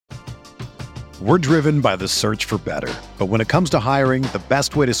We're driven by the search for better. But when it comes to hiring, the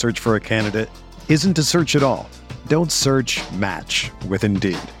best way to search for a candidate isn't to search at all. Don't search, match with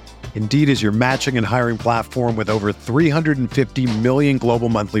Indeed. Indeed is your matching and hiring platform with over 350 million global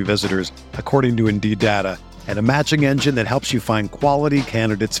monthly visitors, according to Indeed data, and a matching engine that helps you find quality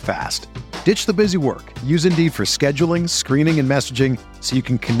candidates fast. Ditch the busy work. Use Indeed for scheduling, screening, and messaging so you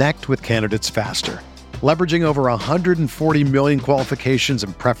can connect with candidates faster. Leveraging over 140 million qualifications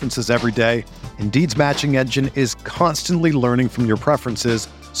and preferences every day, Indeed's matching engine is constantly learning from your preferences,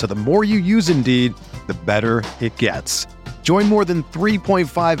 so the more you use Indeed, the better it gets. Join more than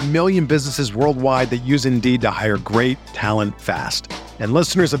 3.5 million businesses worldwide that use Indeed to hire great talent fast. And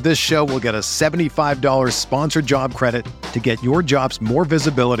listeners of this show will get a $75 sponsored job credit to get your jobs more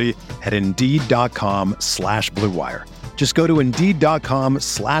visibility at Indeed.com/Blue Wire. Just go to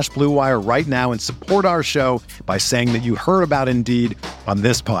Indeed.com/Blue Wire right now and support our show by saying that you heard about Indeed on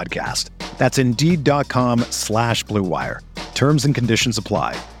this podcast. That's Indeed.com/Blue Wire. Terms and conditions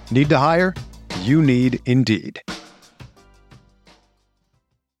apply. Need to hire? You need Indeed.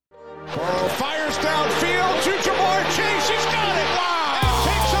 Fires downfield to Jamar Chase. He's got it. Wow. And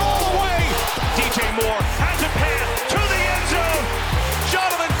takes it all the way. DJ Moore has a pass to the end zone.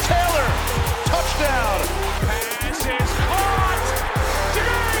 Jonathan Taylor. Touchdown. Pass is caught.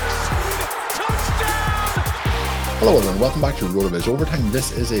 Diggs. Touchdown. Hello and welcome back to RotoViz Overtime.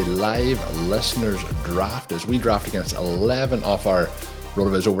 This is a live listeners draft as we draft against 11 of our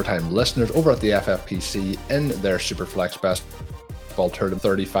RotoViz Overtime listeners over at the FFPC in their Superflex Best Ball Tournament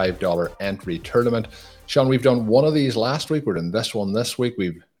 $35 entry tournament. Sean, we've done one of these last week. We're doing this one this week.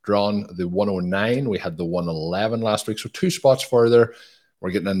 We've drawn the 109. We had the 111 last week. So 2 spots further.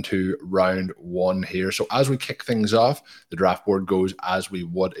 We're getting into round 1 here. So as we kick things off, the draft board goes as we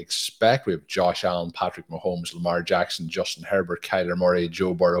would expect. We have Josh Allen, Patrick Mahomes, Lamar Jackson, Justin Herbert, Kyler Murray,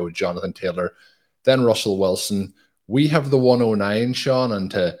 Joe Burrow, Jonathan Taylor, then Russell Wilson. We have the 109, Sean,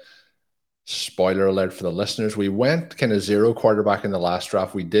 and to spoiler alert for the listeners, we went kind of 0 quarterback in the last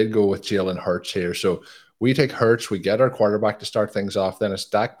draft. We did go with Jalen Hurts here. So we take Hurts, we get our quarterback to start things off. Then it's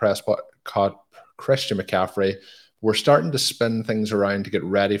Dak Prescott, Christian McCaffrey. We're starting to spin things around to get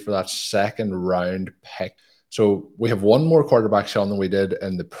ready for that second round pick. So we have one more quarterback, Sean, than we did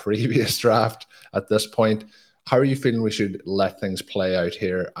in the previous draft at this point. How are you feeling we should let things play out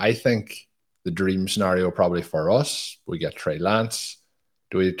here? I think the dream scenario probably for us, we get Trey Lance.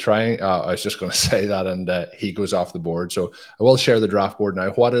 Do we try? I was just going to say that, and he goes off the board. So I will share the draft board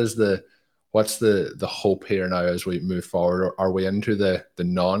now. What's the hope here now as we move forward? Are we into the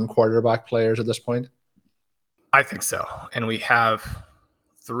non-quarterback players at this point? I think so. And we have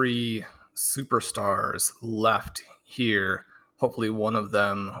 3 superstars left here. Hopefully one of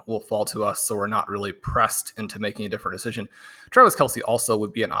them will fall to us, so we're not really pressed into making a different decision. Travis Kelce also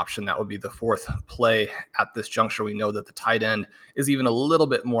would be an option. That would be the 4th play at this juncture. We know that the tight end is even a little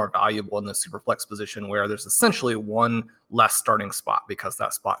bit more valuable in the Superflex position, where there's essentially one less starting spot because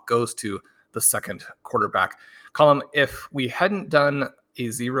that spot goes to the second quarterback. Colm, if we hadn't done a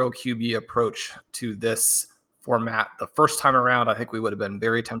 0 QB approach to this format the first time around, I think we would have been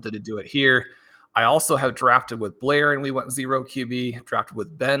very tempted to do it here. I also have drafted with Blair and we went 0 QB, drafted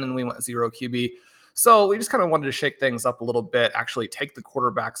with Ben and we went 0 QB. So we just kind of wanted to shake things up a little bit, actually take the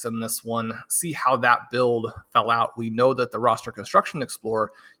quarterbacks in this one, see how that build fell out. We know that the Roster Construction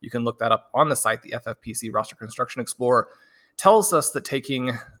Explorer, you can look that up on the site, the FFPC Roster Construction Explorer, tells us that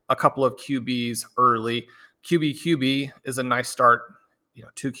taking a couple of QBs early, QB is a nice start.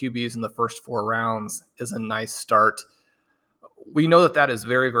 2 QBs in the first 4 rounds is a nice start. We know that is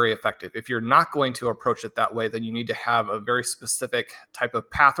very, very effective. If you're not going to approach it that way, then you need to have a very specific type of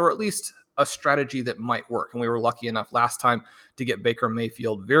path, or at least a strategy that might work. And we were lucky enough last time to get Baker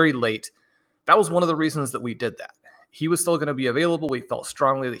Mayfield very late. That was one of the reasons that we did that. He was still going to be available. We felt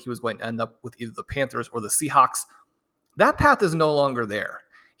strongly that he was going to end up with either the Panthers or the Seahawks. That path is no longer there.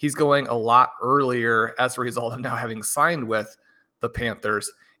 He's going a lot earlier as a result of now having signed with the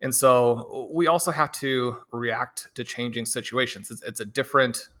Panthers. And so we also have to react to changing situations. It's a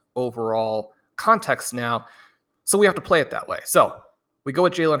different overall context now. So we have to play it that way. So we go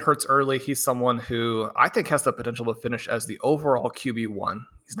with Jalen Hurts early. He's someone who I think has the potential to finish as the overall QB1.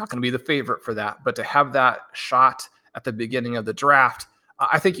 He's not going to be the favorite for that, but to have that shot at the beginning of the draft,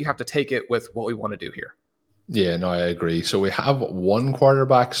 I think you have to take it with what we want to do here. Yeah, no, I agree. So we have one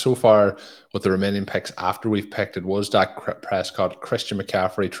quarterback so far with the remaining picks after we've picked. It was Dak Prescott, Christian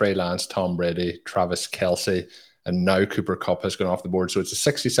McCaffrey, Trey Lance, Tom Brady, Travis Kelce, and now Cooper Kupp has gone off the board. So it's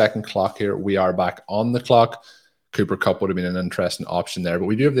a 60-second clock here. We are back on the clock. Cooper Kupp would have been an interesting option there. But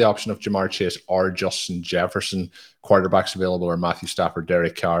we do have the option of Jamar Chase or Justin Jefferson. Quarterbacks available are Matthew Stafford,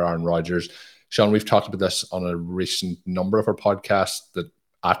 Derek Carr, Aaron Rodgers. Sean, we've talked about this on a recent number of our podcasts, that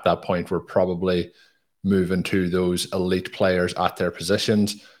at that point we're probably moving to those elite players at their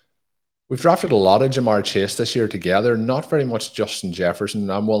positions. We've drafted a lot of Jamar Chase this year together, not very much Justin Jefferson.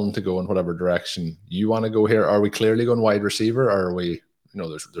 I'm willing to go in whatever direction you want to go here. Are we clearly going wide receiver, or are we,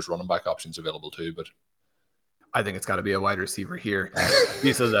 there's running back options available too, but I think it's got to be a wide receiver here.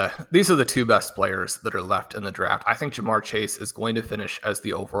 These are the two best players that are left in the draft. I think Jamar Chase is going to finish as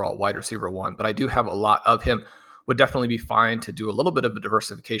the overall wide receiver 1, but I do have a lot of him. Would definitely be fine to do a little bit of a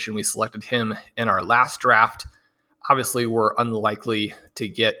diversification. We selected him in our last draft. Obviously, we're unlikely to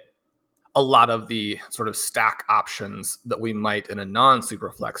get a lot of the sort of stack options that we might in a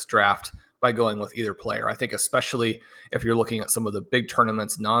non-Superflex draft by going with either player. I think especially if you're looking at some of the big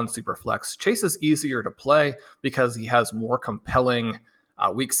tournaments, non-Superflex, Chase is easier to play because he has more compelling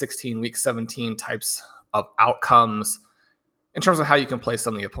week 16, week 17 types of outcomes in terms of how you can play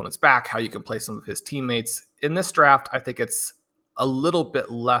some of the opponent's back, how you can play some of his teammates. In this draft, I think it's a little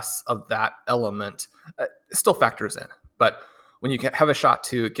bit less of that element. It still factors in, but when you have a shot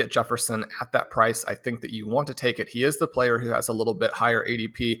to get Jefferson at that price, I think that you want to take it. He is the player who has a little bit higher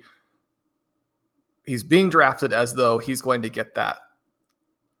ADP. He's being drafted as though he's going to get that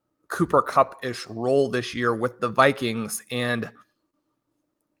Cooper Kupp-ish role this year with the Vikings, and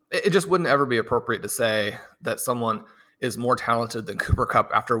it just wouldn't ever be appropriate to say that someone is more talented than Cooper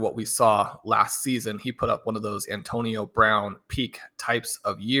Kupp after what we saw last season. He put up one of those Antonio Brown peak types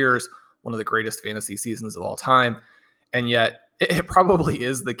of years, one of the greatest fantasy seasons of all time, and yet it probably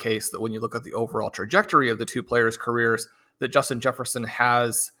is the case that when you look at the overall trajectory of the two players' careers, that Justin Jefferson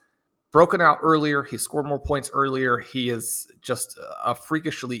has broken out earlier. He scored more points earlier. He is just a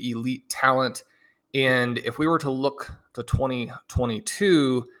freakishly elite talent. And if we were to look to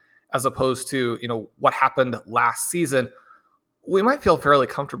 2022, as opposed to, what happened last season, we might feel fairly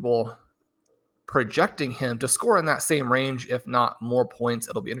comfortable projecting him to score in that same range, if not more points.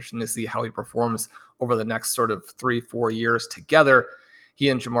 It'll be interesting to see how he performs over the next sort of 3-4 years together. He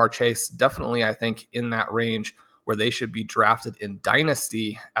and Jamar Chase definitely, I think, in that range where they should be drafted in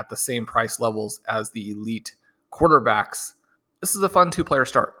Dynasty at the same price levels as the elite quarterbacks. This is a fun two-player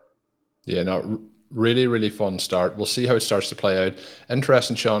start. Yeah, no, really, really fun start. We'll see how it starts to play out.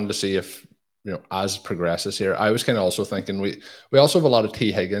 Interesting, Sean, to see if, as it progresses here. I was kind of also thinking we also have a lot of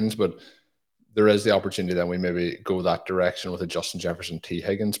T. Higgins, but there is the opportunity that we maybe go that direction with a Justin Jefferson T.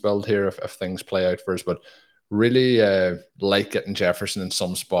 Higgins build here if things play out for us. But really like getting Jefferson in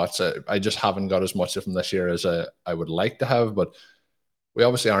some spots. I just haven't got as much of him this year as I would like to have. But we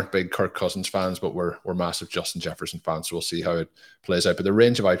obviously aren't big Kirk Cousins fans, but we're massive Justin Jefferson fans. So we'll see how it plays out. But the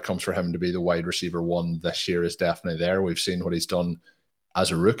range of outcomes for him to be the wide receiver 1 this year is definitely there. We've seen what he's done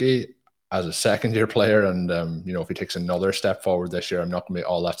as a rookie, as a second-year player, and if he takes another step forward this year, I'm not going to be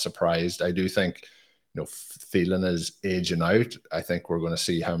all that surprised. I do think, Thielen is aging out. I think we're going to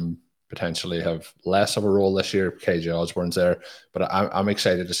see him potentially have less of a role this year. KJ Osborne's there, but I'm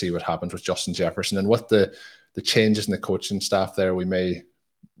excited to see what happens with Justin Jefferson and with the changes in the coaching staff there. We may,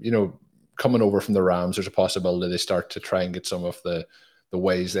 coming over from the Rams, there's a possibility they start to try and get some of the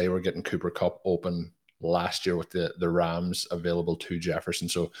ways they were getting Cooper Kupp open last year with the Rams available to Jefferson.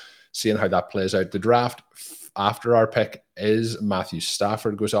 So seeing how that plays out. The draft after our pick is Matthew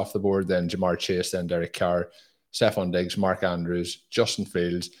Stafford goes off the board, then Jamar Chase, then Derek Carr, Stephon Diggs, Mark Andrews, Justin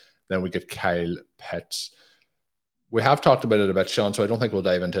Fields, then we get Kyle Pitts. We have talked about it a bit, Sean, so I don't think we'll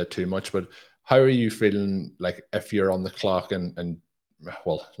dive into it too much, but how are you feeling like if you're on the clock and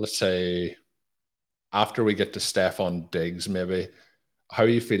well, let's say after we get to Stephon Diggs, maybe, how are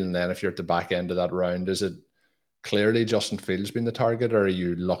you feeling then if you're at the back end of that round? Is it clearly Justin Fields being the target, or are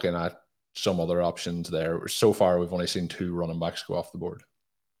you looking at some other options there? So far, we've only seen 2 running backs go off the board.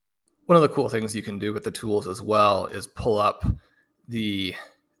 One of the cool things you can do with the tools as well is pull up the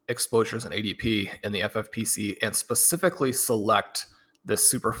exposures and ADP in the FFPC and specifically select the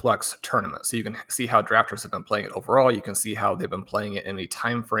Superflex tournament. So you can see how drafters have been playing it overall. You can see how they've been playing it in a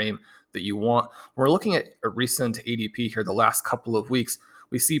time frame that you want. We're looking at a recent ADP here the last couple of weeks.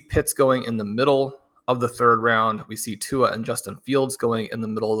 We see Pitts going in the middle of the 3rd round. We see Tua and Justin Fields going in the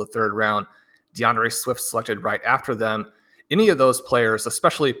middle of the 3rd round. DeAndre Swift selected right after them. Any of those players,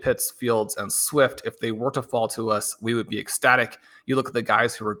 especially Pitts, Fields, and Swift, if they were to fall to us, we would be ecstatic. You look at the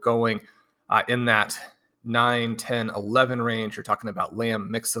guys who are going in that 9, 10, 11 range. You're talking about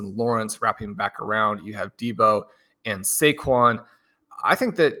Lamb, Mixon, Lawrence wrapping back around. You have Debo and Saquon. I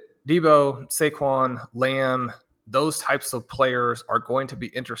think that Debo, Saquon, Lamb, those types of players are going to be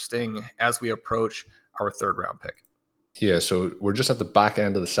interesting as we approach our 3rd round pick. Yeah, so we're just at the back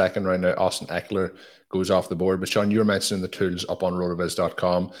end of the 2nd round now. Austin Eckler goes off the board. But Sean, you were mentioning the tools up on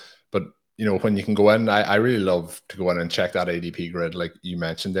rotoviz.com. But, when you can go in, I really love to go in and check that ADP grid, like you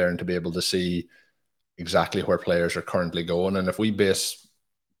mentioned there, and to be able to see exactly where players are currently going. And if we base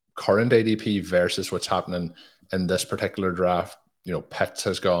current ADP versus what's happening in this particular draft, Pitts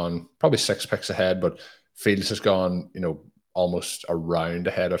has gone probably 6 picks ahead, but Fields has gone, almost a round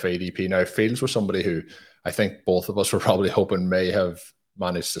ahead of ADP. Now, Fields was somebody who I think both of us were probably hoping may have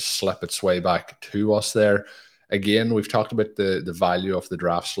managed to slip its way back to us there. Again, we've talked about the value of the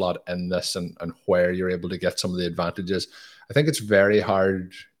draft slot in this and where you're able to get some of the advantages. I think it's very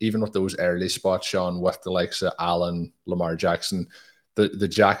hard, even with those early spots, Sean, with the likes of Allen, Lamar Jackson, the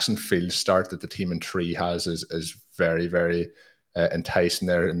Jackson Fields start that the team in 3 has is very, very enticing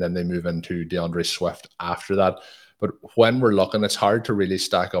there. And then they move into DeAndre Swift after that. But when we're looking, it's hard to really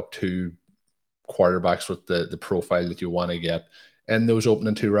stack up 2 quarterbacks with the profile that you want to get in those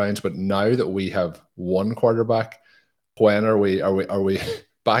opening 2 rounds. But now that we have 1 quarterback, when are we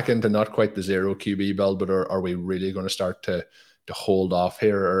back into not quite the 0 QB build, but are we really going to start to hold off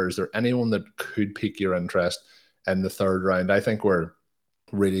here? Or is there anyone that could pique your interest in the 3rd round? I think we're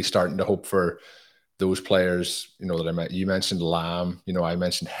really starting to hope for those players, that you mentioned Lamb, I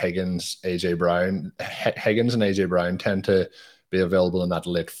mentioned Higgins, AJ Brown. Higgins and AJ Brown tend to be available in that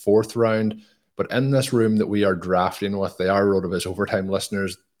late 4th round. But in this room that we are drafting with, they are RotoViz Overtime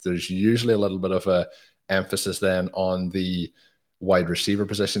listeners. There's usually a little bit of a emphasis then on the wide receiver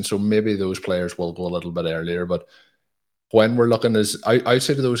position. So maybe those players will go a little bit earlier. But when we're looking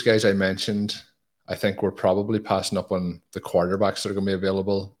outside of those guys I mentioned, I think we're probably passing up on the quarterbacks that are going to be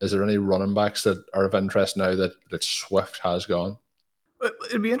available. Is there any running backs that are of interest now that Swift has gone?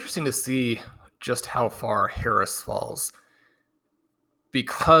 It'd be interesting to see just how far Harris falls,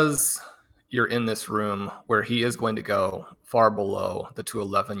 because you're in this room where he is going to go far below the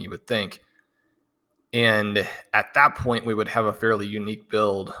 211, you would think. And at that point, we would have a fairly unique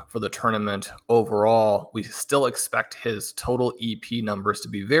build for the tournament overall. We still expect his total EP numbers to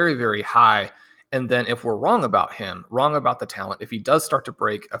be very, very high. And then if we're wrong about him, wrong about the talent, if he does start to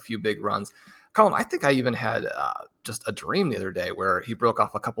break a few big runs, Colin, I think I even had just a dream the other day where he broke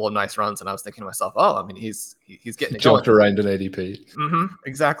off a couple of nice runs, and I was thinking to myself, oh, I mean, he's getting it jumped going. Around in ADP. Mm-hmm,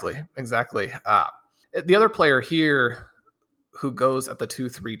 exactly. The other player here who goes at the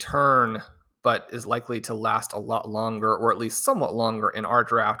 2-3 turn, but is likely to last a lot longer, or at least somewhat longer in our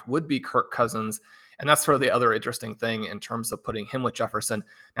draft, would be Kirk Cousins. And that's sort of the other interesting thing in terms of putting him with Jefferson.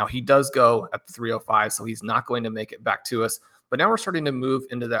 Now, he does go at the 305, so he's not going to make it back to us. But now we're starting to move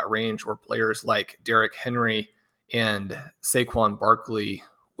into that range where players like Derrick Henry and Saquon Barkley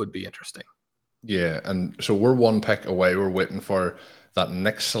would be interesting. Yeah, and so we're 1 pick away. We're waiting for that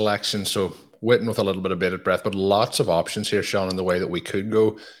next selection. So waiting with a little bit of bated breath, but lots of options here, Sean, in the way that we could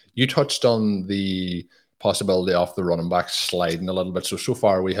go. You touched on the possibility of the running backs sliding a little bit. So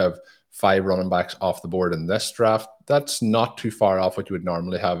far we have 5 running backs off the board in this draft. That's not too far off what you would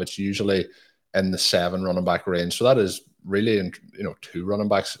normally have. It's usually in the 7 running back range. So that is really, 2 running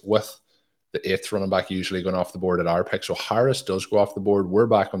backs, with the 8th running back usually going off the board at our pick. So Harris does go off the board. We're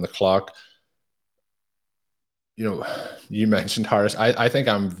back on the clock. You mentioned Harris. I think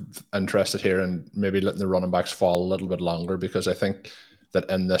I'm interested here in maybe letting the running backs fall a little bit longer, because I think that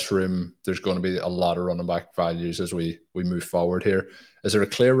in this room, there's going to be a lot of running back values as we move forward here. Is there a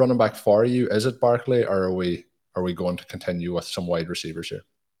clear running back for you? Is it Barkley, or are we going to continue with some wide receivers here?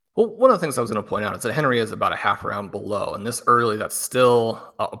 Well, one of the things I was going to point out is that Henry is about a half round below, and this early, that's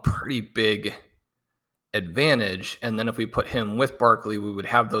still a pretty big advantage. And then if we put him with Barkley, we would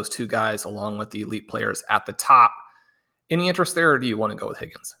have those 2 guys along with the elite players at the top. Any interest there, or do you want to go with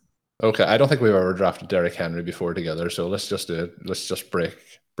Higgins? Okay, I don't think we've ever drafted Derrick Henry before together, so let's just do it. Let's just break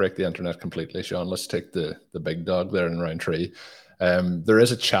the internet completely, Sean. Let's take the big dog there in round 3. There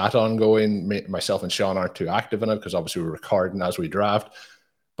is a chat ongoing. Myself and Sean aren't too active in it because obviously we're recording as we draft,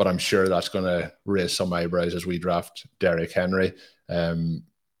 but I'm sure that's going to raise some eyebrows as we draft Derrick Henry.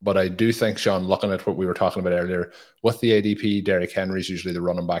 But I do think, Sean, looking at what we were talking about earlier, with the ADP, Derrick Henry is usually the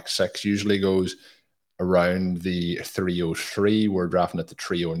running back 6, usually goes around the 303. We're drafting at the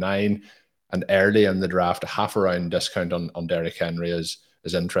 309. And early in the draft, a half a round discount on Derrick Henry is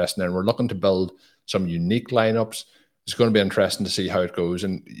interesting. And we're looking to build some unique lineups. It's going to be interesting to see how it goes.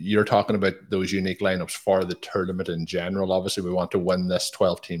 And you're talking about those unique lineups for the tournament in general. Obviously, we want to win this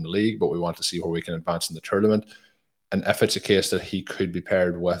 12-team league, but we want to see where we can advance in the tournament. And if it's a case that he could be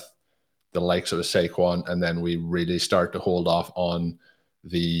paired with the likes of a Saquon, and then we really start to hold off on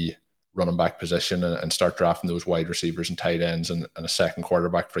the running back position and start drafting those wide receivers and tight ends and a second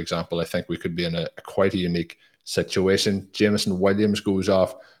quarterback, for example, I think we could be in a quite a unique situation. Jameson Williams goes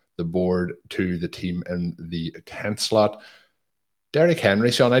off the board to the team in the 10th slot. Derrick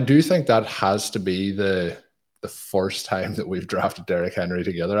Henry, Sean, I do think that has to be the first time that we've drafted Derrick Henry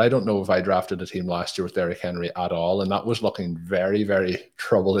together. I don't know if I drafted a team last year with Derrick Henry at all, and that was looking very, very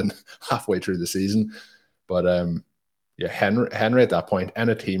troubling halfway through the season. But yeah, Henry at that point, in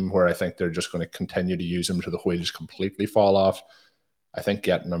a team where I think they're just going to continue to use him till the wheels completely fall off. I think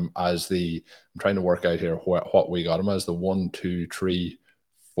getting him as I'm trying to work out here what we got him as, the 1, 2, 3,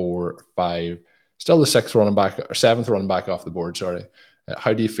 4, 5, still the seventh running back off the board. Sorry.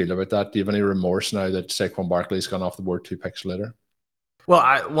 How do you feel about that? Do you have any remorse now that Saquon Barkley's gone off the board 2 picks later?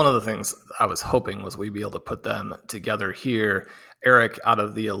 Well, one of the things I was hoping was we'd be able to put them together here. Eric, out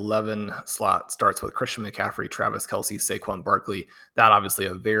of the 11 slot, starts with Christian McCaffrey, Travis Kelce, Saquon Barkley. That obviously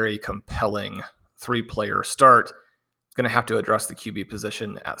a very compelling 3-player start. Going to have to address the QB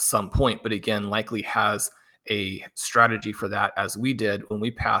position at some point, but again, likely has a strategy for that, as we did when we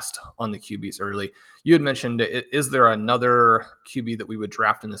passed on the QBs early. You had mentioned, is there another QB that we would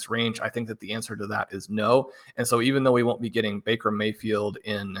draft in this range? I think that the answer to that is no. And so even though we won't be getting Baker Mayfield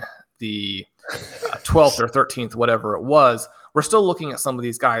in the 12th or 13th, whatever it was, we're still looking at some of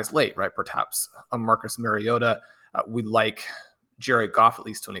these guys late, right? Perhaps a Marcus Mariota. We like Jared Goff, at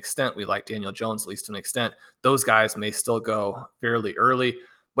least to an extent. We like Daniel Jones, at least to an extent. Those guys may still go fairly early,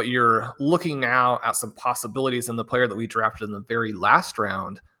 but you're looking now at some possibilities. And the player that we drafted in the very last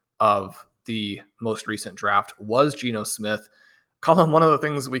round of the most recent draft was Geno Smith. Colin, one of the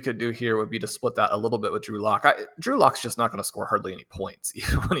things we could do here would be to split that a little bit with Drew Lock. Drew Lock's just not going to score hardly any points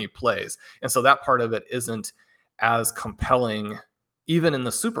even when he plays. And so that part of it isn't as compelling even in the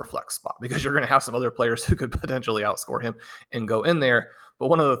Superflex spot, because you're going to have some other players who could potentially outscore him and go in there. But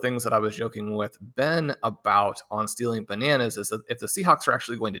one of the things that I was joking with Ben about on Stealing Bananas is that if the Seahawks are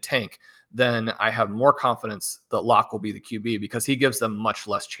actually going to tank, then I have more confidence that Locke will be the QB, because he gives them much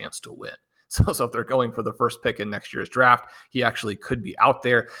less chance to win. So if they're going for the first pick in next year's draft, he actually could be out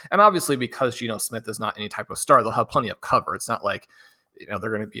there. And obviously, because Geno Smith is not any type of star, they'll have plenty of cover. It's not like, they're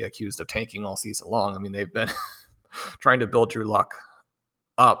going to be accused of tanking all season long. I mean, they've been trying to build Drew Lock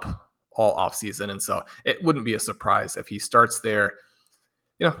up all offseason. And so it wouldn't be a surprise if he starts there.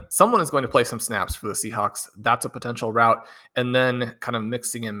 Someone is going to play some snaps for the Seahawks. That's a potential route. And then kind of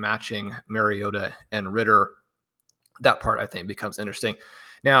mixing and matching Mariota and Ritter. That part, I think, becomes interesting.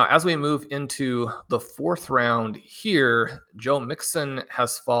 Now, as we move into the 4th round here, Joe Mixon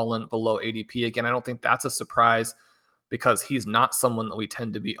has fallen below ADP. Again, I don't think that's a surprise, because he's not someone that we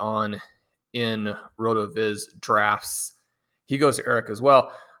tend to be on in RotoViz drafts. He goes to Eric as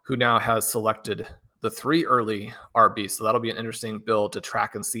well, who now has selected the 3 early RB. So that'll be an interesting build to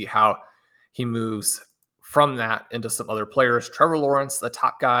track and see how he moves from that into some other players. Trevor Lawrence, the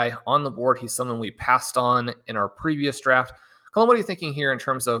top guy on the board. He's someone we passed on in our previous draft. Colin, what are you thinking here in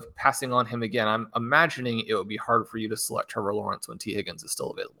terms of passing on him again? I'm imagining it would be hard for you to select Trevor Lawrence when T. Higgins is still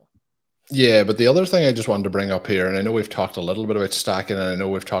available. Yeah, but the other thing I just wanted to bring up here, and I know we've talked a little bit about stacking, and I know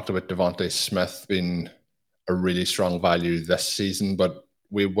we've talked about Devontae Smith being a really strong value this season, but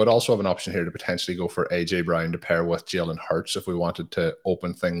we would also have an option here to potentially go for AJ Brown to pair with Jalen Hurts if we wanted to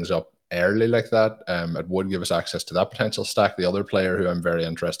open things up early like that. It would give us access to that potential stack. The other player who I'm very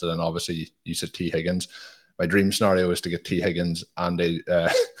interested in, obviously, you said T. Higgins. My dream scenario is to get T. Higgins and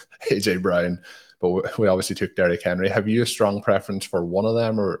AJ Brown, but we obviously took Derrick Henry. Have you a strong preference for one of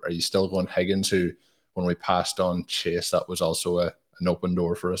them, or are you still going Higgins, who, when we passed on Chase, that was also an open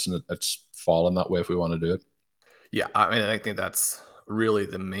door for us, and it's fallen that way if we want to do it? Yeah, I mean, I think that's really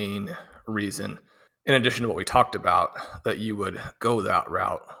the main reason, in addition to what we talked about, that you would go that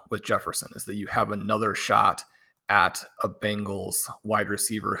route with Jefferson, is that you have another shot at a Bengals wide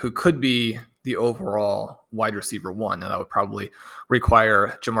receiver who could be the overall wide receiver 1. Now, that would probably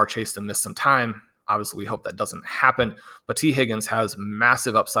require Jamar Chase to miss some time. Obviously, we hope that doesn't happen. But T. Higgins has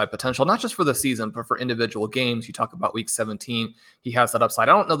massive upside potential, not just for the season, but for individual games. You talk about week 17, he has that upside.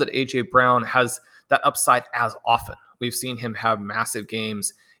 I don't know that A.J. Brown has that upside as often. We've seen him have massive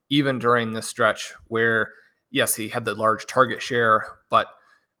games, even during this stretch where, yes, he had the large target share, but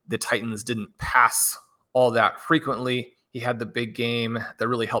the Titans didn't pass all that frequently. He had the big game that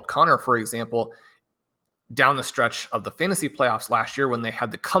really helped Connor, for example, down the stretch of the fantasy playoffs last year when they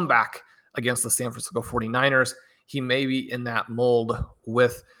had the comeback against the San Francisco 49ers. He may be in that mold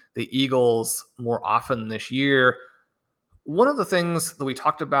with the Eagles more often this year. One of the things that we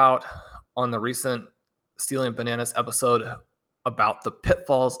talked about on the recent Stealing Bananas episode about the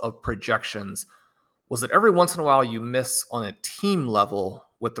pitfalls of projections was that every once in a while you miss on a team level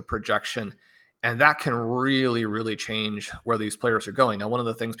with the projection, and that can really, really change where these players are going. Now, one of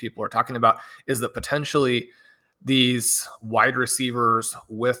the things people are talking about is that potentially these wide receivers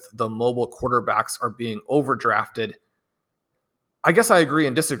with the mobile quarterbacks are being overdrafted. I guess I agree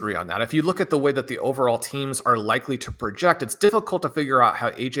and disagree on that. If you look at the way that the overall teams are likely to project, it's difficult to figure out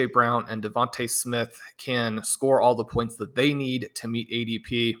how A.J. Brown and Devontae Smith can score all the points that they need to meet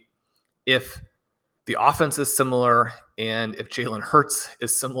ADP if the offense is similar and if Jalen Hurts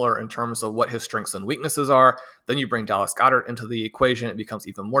is similar in terms of what his strengths and weaknesses are. Then you bring Dallas Goedert into the equation. It becomes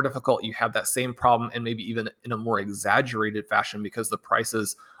even more difficult. You have that same problem and maybe even in a more exaggerated fashion because the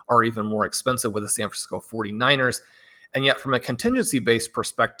prices are even more expensive with the San Francisco 49ers. And yet from a contingency-based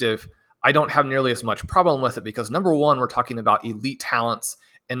perspective, I don't have nearly as much problem with it because number one, we're talking about elite talents.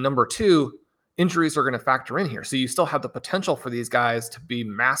 And number two, injuries are going to factor in here. So you still have the potential for these guys to be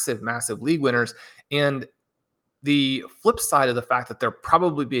massive, massive league winners. And the flip side of the fact that they're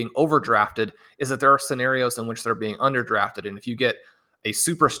probably being overdrafted is that there are scenarios in which they're being underdrafted. And if you get a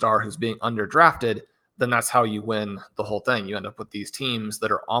superstar who's being underdrafted, then that's how you win the whole thing. You end up with these teams that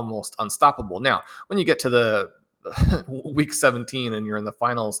are almost unstoppable. Now, when you get to the week 17 and you're in the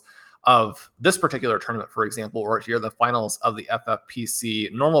finals of this particular tournament, for example, or if you're the finals of the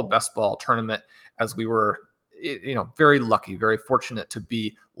FFPC normal best ball tournament, as we were, very lucky, very fortunate to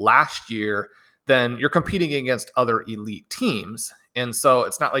be last year, then you're competing against other elite teams. And so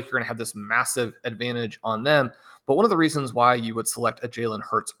it's not like you're going to have this massive advantage on them. But one of the reasons why you would select a Jalen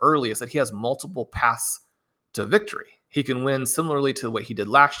Hurts early is that he has multiple paths to victory. He can win similarly to what he did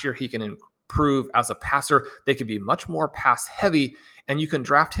last year. He can improve as a passer. They could be much more pass heavy, and you can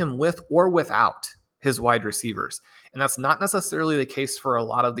draft him with or without his wide receivers. And that's not necessarily the case for a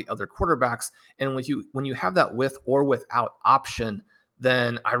lot of the other quarterbacks. And when you have that with or without option,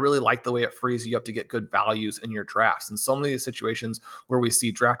 then I really like the way it frees you up to get good values in your drafts. And so many of the situations where we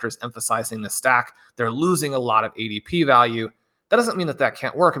see drafters emphasizing the stack, they're losing a lot of ADP value. That doesn't mean that that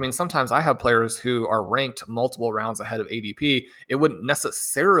can't work. I mean, sometimes I have players who are ranked multiple rounds ahead of ADP. It wouldn't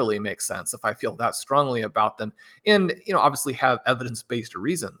necessarily make sense if I feel that strongly about them. And, obviously have evidence-based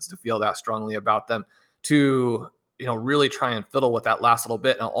reasons to feel that strongly about them to, really try and fiddle with that last little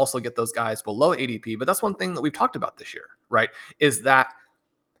bit and also get those guys below ADP. But that's one thing that we've talked about this year, right? Is that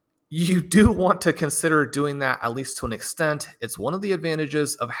you do want to consider doing that at least to an extent. It's one of the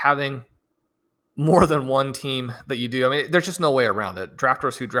advantages of having more than one team that you do. I mean, there's just no way around it.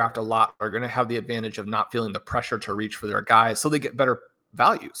 Drafters who draft a lot are going to have the advantage of not feeling the pressure to reach for their guys, so they get better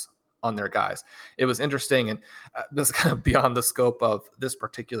values on their guys. It was interesting, and this is kind of beyond the scope of this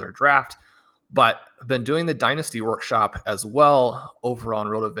particular draft, but I've been doing the Dynasty Workshop as well over on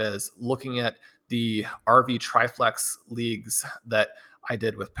RotoViz, looking at the RV Triflex leagues that I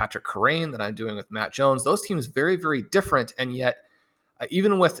did with Patrick Corain, that I'm doing with Matt Jones. Those teams very, very different, and yet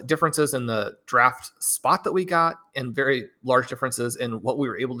even with differences in the draft spot that we got and very large differences in what we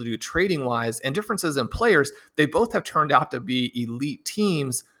were able to do trading wise and differences in players, they both have turned out to be elite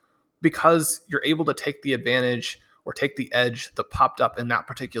teams because you're able to take the advantage or take the edge that popped up in that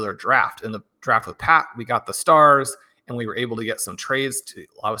particular draft. In the draft with Pat, we got the stars and we were able to get some trades to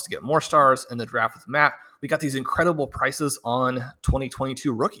allow us to get more stars. In the draft with Matt, we got these incredible prices on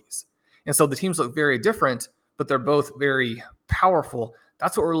 2022 rookies. And so the teams look very different, but they're both very powerful.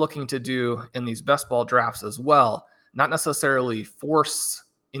 That's what we're looking to do in these best ball drafts as well. Not necessarily force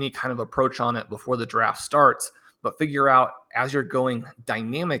any kind of approach on it before the draft starts, but figure out as you're going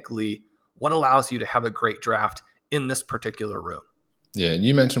dynamically what allows you to have a great draft in this particular room. Yeah, and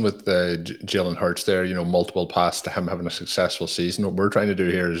you mentioned with Jalen Hurts there, multiple paths to him having a successful season. What we're trying to do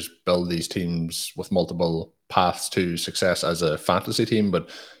here is build these teams with multiple paths to success as a fantasy team, but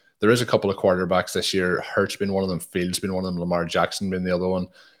there is a couple of quarterbacks this year. Hurts been one of them, Fields been one of them, Lamar Jackson been the other one,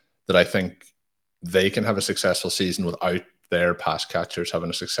 that I think they can have a successful season without their pass catchers having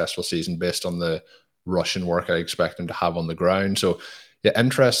a successful season based on the rushing work I expect them to have on the ground. So, yeah,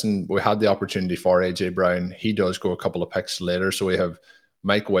 interesting. We had the opportunity for A.J. Brown. He does go a couple of picks later. So we have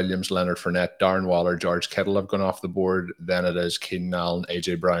Mike Williams, Leonard Fournette, Darren Waller, George Kittle have gone off the board. Then it is Keenan Allen,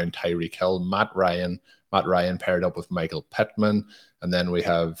 A.J. Brown, Tyreek Hill, Matt Ryan paired up with Michael Pittman. And then we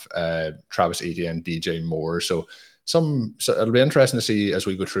have Travis Etienne, DJ Moore. So it'll be interesting to see as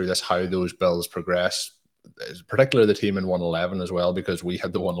we go through this how those bills progress, particularly the team in 111 as well, because we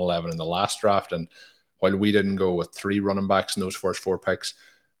had the 111 in the last draft. And while we didn't go with 3 running backs in those first 4 picks,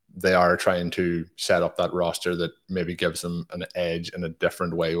 they are trying to set up that roster that maybe gives them an edge in a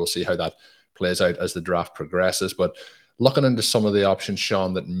different way. We'll see how that plays out as the draft progresses. But looking into some of the options,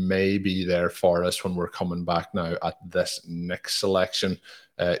 Sean, that may be there for us when we're coming back now at this next selection.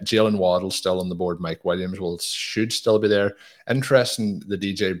 Jalen Waddle still on the board. Mike Williams should still be there. Interesting, the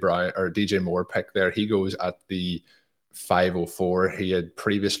DJ Moore pick there. He goes at the 504. He had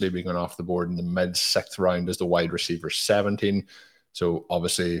previously been going off the board in the mid-6th round as the wide receiver 17. So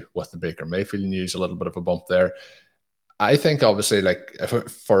obviously with the Baker Mayfield news, a little bit of a bump there. I think obviously, like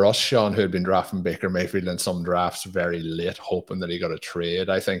for us, Sean, who had been drafting Baker Mayfield in some drafts very late, hoping that he got a trade,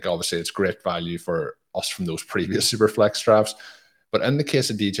 I think obviously it's great value for us from those previous Superflex drafts. But in the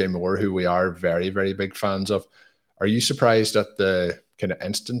case of DJ Moore, who we are very, very big fans of, are you surprised at the kind of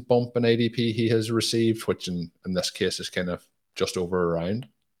instant bump in ADP he has received, which in this case is kind of just over a round?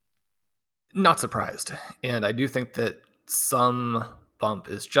 Not surprised. And I do think that some bump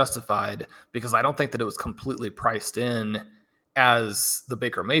is justified because I don't think that it was completely priced in as the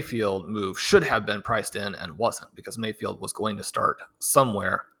Baker Mayfield move should have been priced in and wasn't, because Mayfield was going to start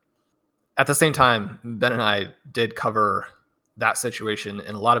somewhere. At the same time, Ben and I did cover that situation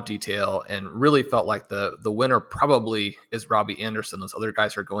in a lot of detail and really felt like the winner probably is Robbie Anderson. Those other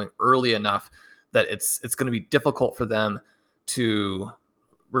guys are going early enough that it's going to be difficult for them to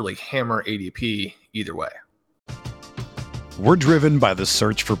really hammer ADP either way. We're driven by the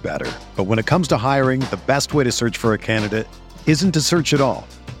search for better. But when it comes to hiring, the best way to search for a candidate isn't to search at all.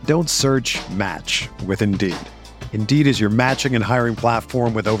 Don't search, match with Indeed. Indeed is your matching and hiring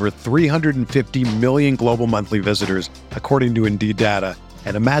platform with over 350 million global monthly visitors, according to Indeed data,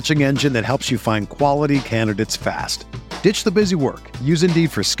 and a matching engine that helps you find quality candidates fast. Ditch the busy work. Use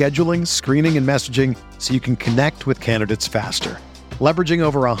Indeed for scheduling, screening, and messaging so you can connect with candidates faster. Leveraging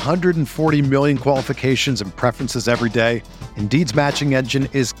over 140 million qualifications and preferences every day, Indeed's matching engine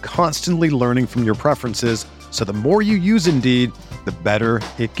is constantly learning from your preferences, so the more you use Indeed, the better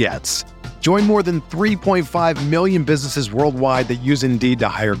it gets. Join more than 3.5 million businesses worldwide that use Indeed to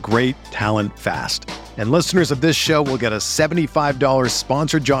hire great talent fast. And listeners of this show will get a $75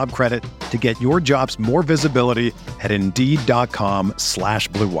 sponsored job credit to get your jobs more visibility at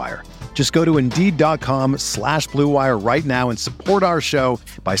Indeed.com/Blue Wire. Just go to Indeed.com/Blue Wire right now and support our show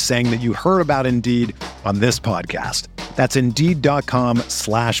by saying that you heard about Indeed on this podcast. That's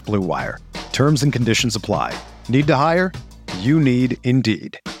Indeed.com/Blue Wire. Terms and conditions apply. Need to hire? You need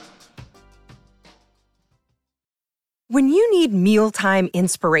Indeed. When you need mealtime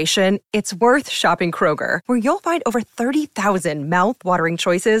inspiration, it's worth shopping Kroger, where you'll find over 30,000 mouth-watering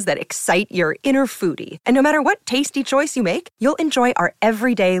choices that excite your inner foodie. And no matter what tasty choice you make, you'll enjoy our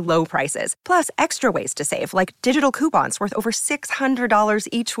everyday low prices, plus extra ways to save, like digital coupons worth over $600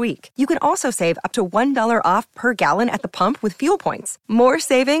 each week. You can also save up to $1 off per gallon at the pump with fuel points. More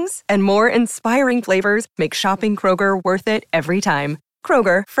savings and more inspiring flavors make shopping Kroger worth it every time.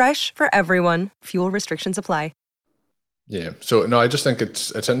 Kroger, fresh for everyone. Fuel restrictions apply. Yeah. So no, I just think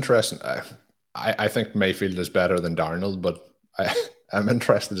it's interesting. I think Mayfield is better than Darnold, but I'm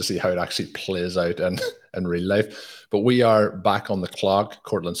interested to see how it actually plays out in real life. But we are back on the clock.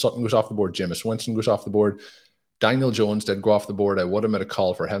 Cortland Sutton goes off the board. Jameis Winston goes off the board. Daniel Jones did go off the board. I would have made a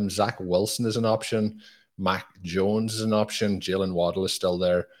call for him. Zach Wilson is an option. Mac Jones is an option. Jalen Waddle is still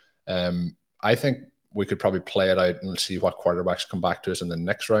there. I think we could probably play it out and see what quarterbacks come back to us in the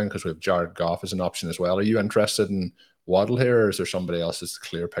next round, because we have Jared Goff as an option as well. Are you interested in Waddle here, or is there somebody else that's a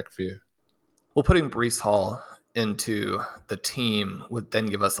clear pick for you? Well, putting Breece Hall into the team would then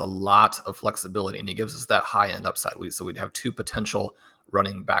give us a lot of flexibility, and he gives us that high-end upside. So we'd have two potential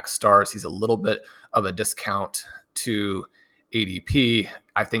running back stars. He's a little bit of a discount to ADP.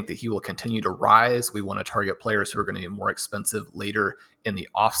 I think that he will continue to rise. We want to target players who are going to be more expensive later in the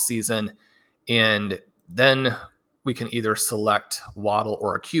offseason. And then we can either select Waddle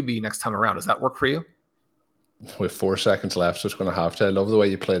or a QB next time around. Does that work for you? With 4 seconds left, so it's going to have to. I love the way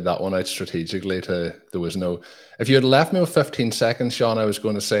you played that one out strategically. There was no. If you had left me with 15 seconds, Sean, I was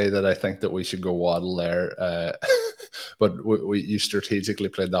going to say that I think that we should go Waddle there, but you strategically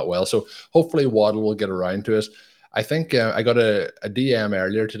played that well. So hopefully Waddle will get around to us. I think I got a DM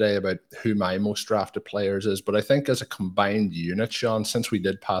earlier today about who my most drafted players is, but I think as a combined unit, Sean, since we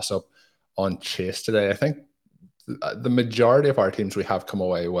did pass up on Chase today, I think the majority of our teams we have come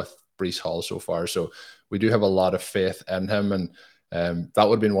away with Breece Hall so far. So we do have a lot of faith in him, and that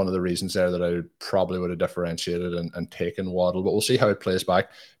would have been one of the reasons there that I probably would have differentiated and taken Waddle, but we'll see how it plays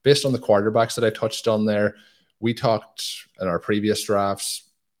back. Based on the quarterbacks that I touched on there, we talked in our previous drafts,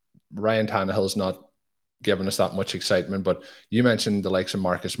 Ryan Tannehill's not giving us that much excitement, but you mentioned the likes of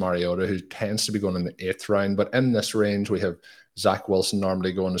Marcus Mariota, who tends to be going in the 8th round, but in this range, we have Zach Wilson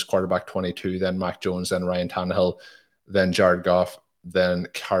normally going as quarterback 22, then Mac Jones, then Ryan Tannehill, then Jared Goff, then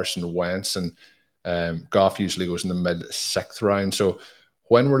Carson Wentz, and Goff usually goes in the mid-6th round. So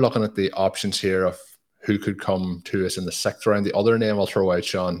when we're looking at the options here of who could come to us in the 6th round, the other name I'll throw out,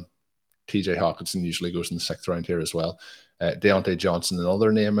 Sean, TJ Hawkinson usually goes in the 6th round here as well. Deontay Johnson,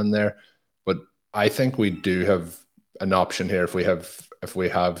 another name in there. But I think we do have an option here if we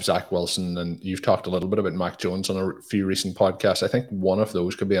have Zach Wilson, and you've talked a little bit about Mac Jones on a few recent podcasts. I think one of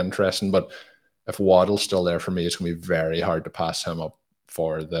those could be interesting, but if Waddle's still there, for me, it's going to be very hard to pass him up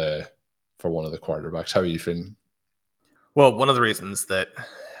for one of the quarterbacks. How are you feeling? Well, one of the reasons that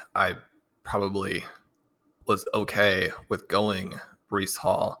I probably was okay with going Breece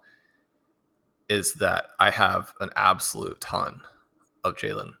Hall is that I have an absolute ton of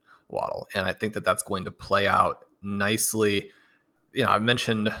Jalen Waddle, and I think that that's going to play out nicely. I've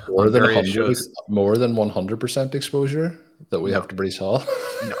mentioned more on than various shows more than 100% exposure that we have to Breece Hall.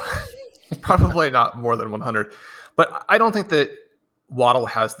 No, probably not more than 100, but I don't think that Waddle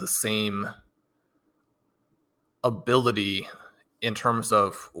has the same ability in terms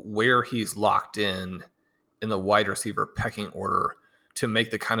of where he's locked in the wide receiver pecking order to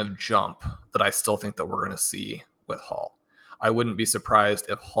make the kind of jump that I still think that we're going to see with Hall. I wouldn't be surprised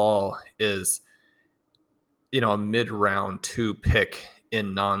if Hall is, a mid-round 2 pick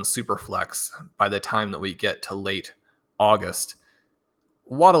in non-Superflex by the time that we get to late August.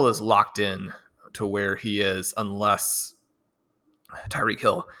 Waddle is locked in to where he is unless Tyreek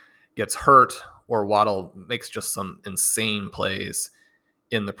Hill gets hurt or Waddle makes just some insane plays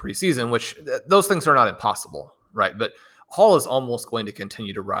in the preseason, which those things are not impossible, right? But Hall is almost going to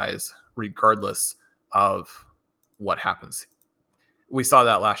continue to rise regardless of what happens. We saw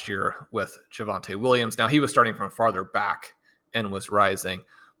that last year with Javonte Williams. Now, he was starting from farther back and was rising,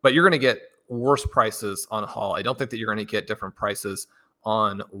 but you're going to get worse prices on Hall. I don't think that you're going to get different prices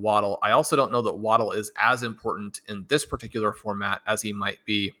on Waddle. I also don't know that Waddle is as important in this particular format as he might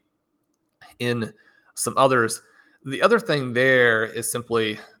be in some others. The other thing there is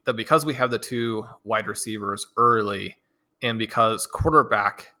simply that because we have the 2 wide receivers early and because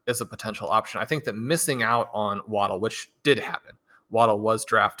quarterback is a potential option, I think that missing out on Waddle, which did happen, Waddle was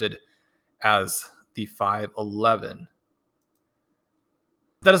drafted as the 5'11".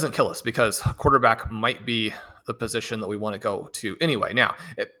 That doesn't kill us because quarterback might be the position that we want to go to anyway. Now,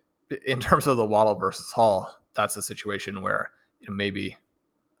 in terms of the Waddle versus Hall, that's a situation where maybe,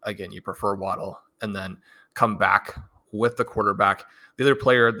 again, you prefer Waddle and then come back with the quarterback. The other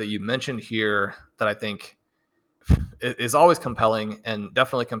player that you mentioned here that I think is always compelling and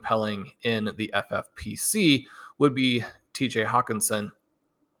definitely compelling in the FFPC would be TJ Hawkinson.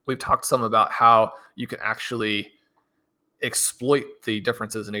 We've talked some about how you can actually exploit the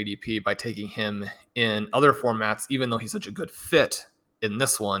differences in ADP by taking him in other formats, even though he's such a good fit in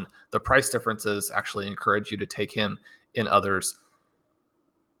this one. The price differences actually encourage you to take him in others.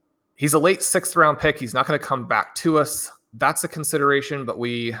 He's a late 6th round pick. He's not going to come back to us. That's a consideration, but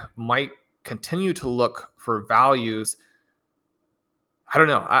we might continue to look for values. I don't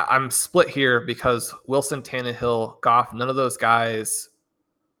know. I'm split here because Wilson, Tannehill, Goff, none of those guys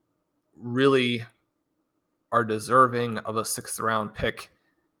really are deserving of a 6th round pick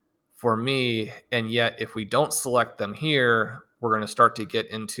for me. And yet, if we don't select them here, we're going to start to get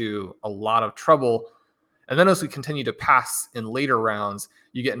into a lot of trouble. And then as we continue to pass in later rounds,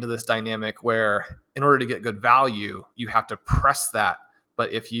 you get into this dynamic where in order to get good value, you have to press that.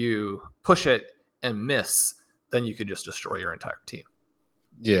 But if you push it and miss, then you could just destroy your entire team.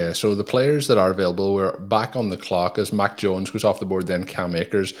 Yeah, so the players that are available, we're back on the clock as Mac Jones goes off the board, then Cam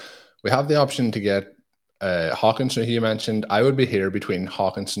Akers. We have the option to get Hawkinson, who you mentioned. I would be here between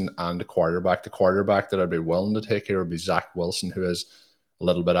Hawkinson and the quarterback. The quarterback that I'd be willing to take here would be Zach Wilson, who is a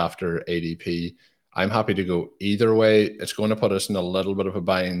little bit after ADP. I'm happy to go either way. It's going to put us in a little bit of a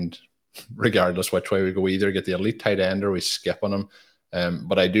bind, regardless which way we go. We either get the elite tight end or we skip on him.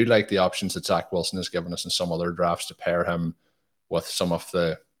 But I do like the options that Zach Wilson has given us in some other drafts to pair him with some of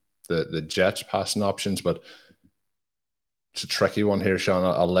the Jets passing options. But it's a tricky one here, Sean.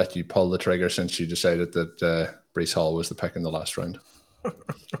 I'll let you pull the trigger since you decided that Breece Hall was the pick in the last round.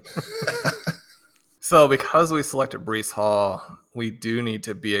 So because we selected Breece Hall, we do need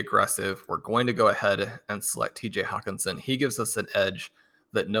to be aggressive. We're going to go ahead and select TJ Hawkinson. He gives us an edge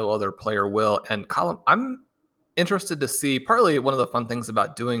that no other player will. And Colin, I'm interested to see, partly one of the fun things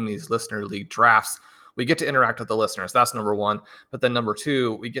about doing these listener league drafts, we get to interact with the listeners. That's number one. But then number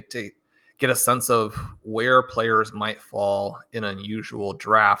two, we get to get a sense of where players might fall in unusual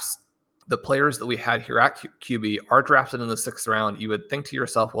drafts. The players that we had here at QB are drafted in the 6th round. You would think to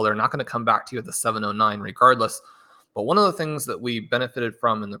yourself, well, they're not going to come back to you at the 709 regardless. But one of the things that we benefited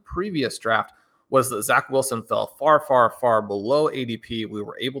from in the previous draft was that Zach Wilson fell far, far, far below ADP. We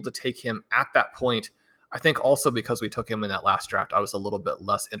were able to take him at that point. I think also because we took him in that last draft, I was a little bit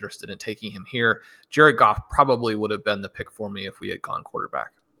less interested in taking him here. Jared Goff probably would have been the pick for me if we had gone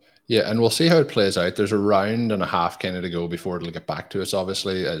quarterback. Yeah, and we'll see how it plays out. There's a round and a half kind of to go before it'll get back to us,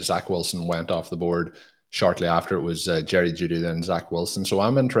 obviously. Zach Wilson went off the board shortly after. It was Jerry Jeudy, then Zach Wilson. So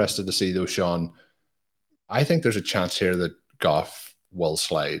I'm interested to see, though, Sean. I think there's a chance here that Goff will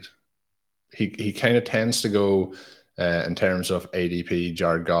slide he kind of tends to go in terms of ADP.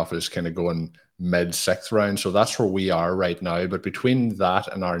 Jared Goff is kind of going mid-6th round. So that's where we are right now. But between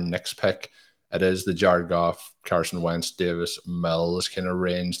that and our next pick, it is the Jared Goff, Carson Wentz, Davis Mills kind of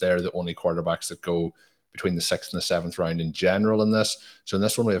range there, the only quarterbacks that go between the 6th and the 7th round in general in this. So in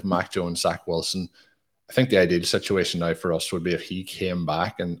this one, we have Mac Jones, Zach Wilson. I think the ideal situation now for us would be if he came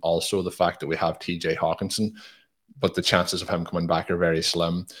back, and also the fact that we have TJ Hawkinson, but the chances of him coming back are very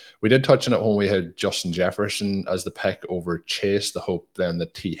slim. We did touch on it when we had Justin Jefferson as the pick over Chase, the hope then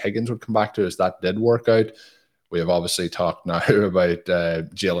that T. Higgins would come back to us. That did work out. We have obviously talked now about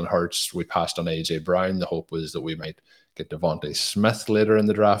Jalen Hurts. We passed on A.J. Brown. The hope was that we might get Devontae Smith later in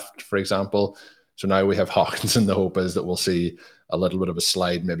the draft, for example. So now we have Hawkinson. The hope is that we'll see a little bit of a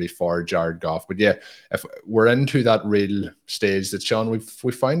slide maybe for Jared Goff. But yeah, if we're into that real stage that, Sean,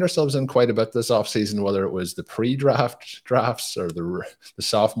 we find ourselves in quite a bit this offseason, whether it was the pre-draft drafts or the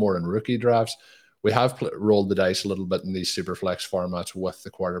sophomore and rookie drafts, we have rolled the dice a little bit in these Superflex formats with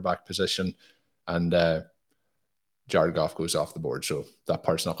the quarterback position, and Jared Goff goes off the board. So that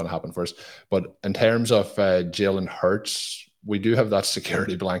part's not going to happen for us. But in terms of Jalen Hurts, we do have that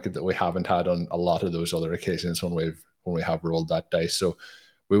security blanket that we haven't had on a lot of those other occasions when we have rolled that dice. So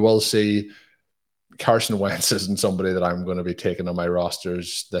we will see. Carson Wentz isn't somebody that I'm going to be taking on my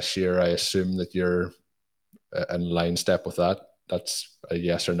rosters this year. I assume that you're in line step with that. That's a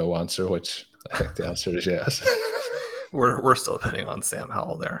yes or no answer, which I think the answer is yes. We're still betting on Sam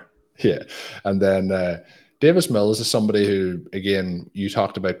Howell there. Yeah. And then Davis Mills is somebody who, again, you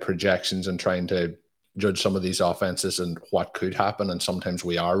talked about projections and trying to judge some of these offenses and what could happen, and sometimes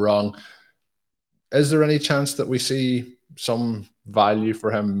we are wrong. Is there any chance that we see some value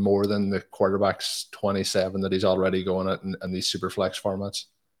for him more than the quarterback's 27 that he's already going at in these super flex formats?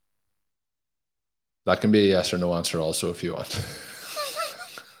 That can be a yes or no answer also if you want.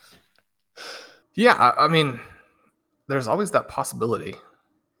 Yeah, I mean, there's always that possibility.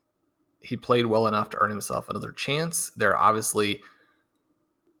 He played well enough to earn himself another chance. They're obviously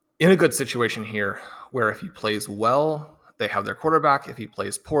in a good situation here where if he plays well, they have their quarterback. If he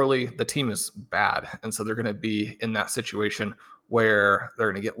plays poorly, the team is bad. And so they're going to be in that situation where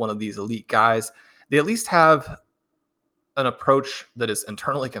they're going to get one of these elite guys. They at least have an approach that is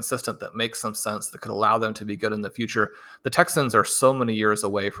internally consistent, that makes some sense, that could allow them to be good in the future. The Texans are so many years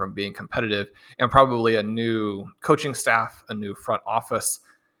away from being competitive, and probably a new coaching staff, a new front office.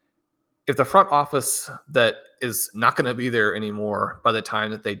 If the front office that is not going to be there anymore by the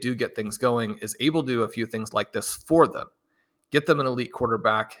time that they do get things going is able to do a few things like this for them, get them an elite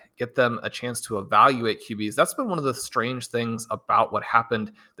quarterback, get them a chance to evaluate QBs. That's been one of the strange things about what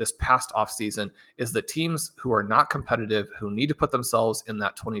happened this past offseason, is that teams who are not competitive, who need to put themselves in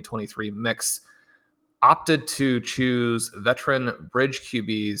that 2023 mix, opted to choose veteran bridge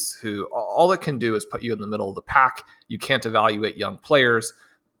QBs who all it can do is put you in the middle of the pack. You can't evaluate young players.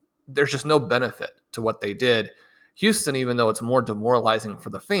 There's just no benefit to what they did. Houston, even though it's more demoralizing for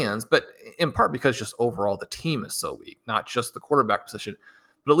the fans, but in part because just overall the team is so weak, not just the quarterback position,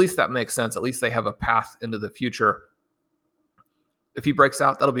 but at least that makes sense. At least they have a path into the future. If he breaks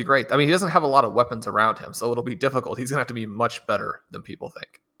out, that'll be great. I mean, he doesn't have a lot of weapons around him, so it'll be difficult. He's going to have to be much better than people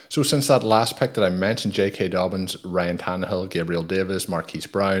think. So since that last pick that I mentioned, J.K. Dobbins, Ryan Tannehill, Gabriel Davis, Marquise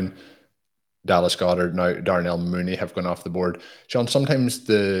Brown, Dallas Goedert, now Darnell Mooney have gone off the board. Sean, sometimes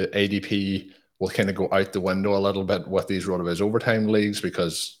the ADP will kind of go out the window a little bit with these RotoViz overtime leagues,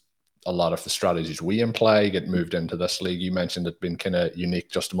 because a lot of the strategies we imply get moved into this league. You mentioned it being kind of unique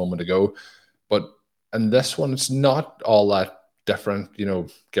just a moment ago, but in this one, it's not all that different,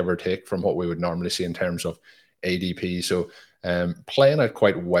 give or take from what we would normally see in terms of ADP. So playing out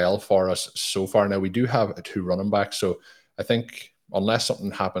quite well for us so far. Now, we do have a 2 running backs, so I think unless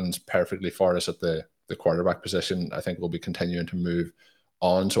something happens perfectly for us at the quarterback position, I think we'll be continuing to move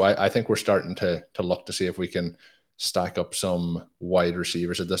on. So I think we're starting to look to see if we can stack up some wide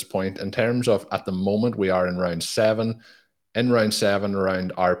receivers at this point. In terms of, at the moment, we are in round 7. In round 7,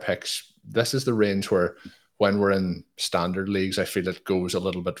 around our picks, this is the range where when we're in standard leagues, I feel it goes a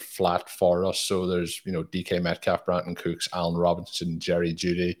little bit flat for us. So there's, DK Metcalf, Brandon Cooks, Allen Robinson, Jerry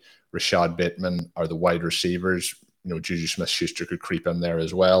Jeudy, Rashad Bateman are the wide receivers. Juju Smith-Schuster could creep in there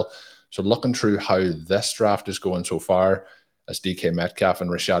as well. So looking through how this draft is going so far, as DK Metcalf and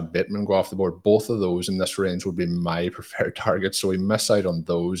Rashad Bateman go off the board, both of those in this range would be my preferred targets. So we miss out on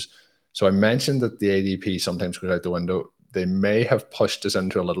those. So I mentioned that the ADP sometimes goes out the window. They may have pushed us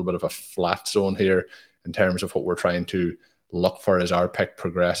into a little bit of a flat zone here in terms of what we're trying to look for as our pick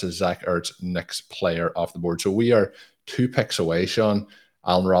progresses. Zach Ertz, next player off the board. So we are 2 picks away, Sean.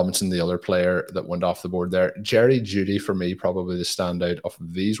 Allen Robinson, the other player that went off the board there. Jerry Jeudy, for me, probably the standout of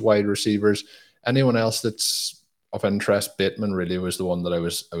these wide receivers. Anyone else that's of interest? Bateman really was the one that I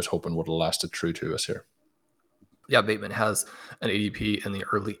was hoping would have lasted true to us here. Yeah, Bateman has an ADP in the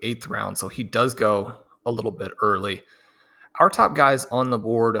early 8th round, so he does go a little bit early. Our top guys on the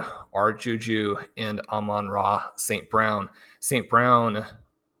board are Juju and Amon-Ra St. Brown. St. Brown,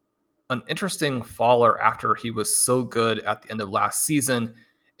 an interesting faller after he was so good at the end of last season,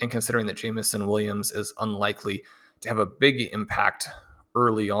 and considering that Jameson Williams is unlikely to have a big impact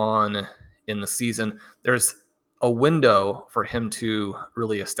early on in the season, there's a window for him to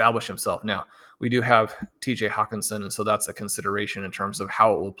really establish himself. Now, we do have TJ Hawkinson, and so that's a consideration in terms of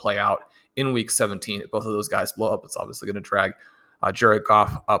how it will play out in week 17. If both of those guys blow up, it's obviously going to drag Jared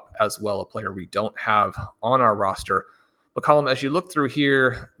Goff up as well, a player we don't have on our roster. But Colin, as you look through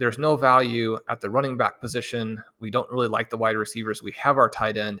here, there's no value at the running back position. We don't really like the wide receivers. We have our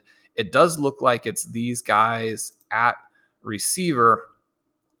tight end. It does look like it's these guys at receiver.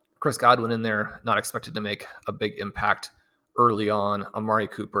 Chris Godwin in there, not expected to make a big impact early on. Amari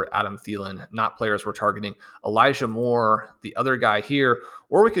Cooper, Adam Thielen, not players we're targeting. Elijah Moore, the other guy here.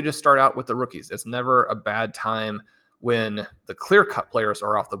 Or we could just start out with the rookies. It's never a bad time when the clear-cut players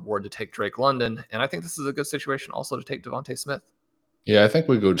are off the board to take Drake London. And I think this is a good situation also to take Devontae Smith. Yeah, I think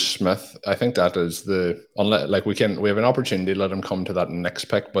we go to Smith. I think that is we have an opportunity to let him come to that next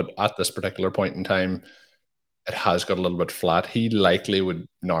pick, but at this particular point in time, it has got a little bit flat. He likely would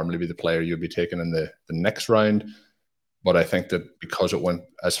normally be the player you'd be taking in the next round. But I think that because it went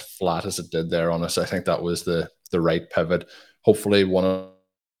as flat as it did there on us, I think that was the right pivot. Hopefully one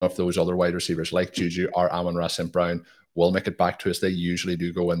of those other wide receivers like Juju or Amon-Ra St. Brown will make it back to us. They usually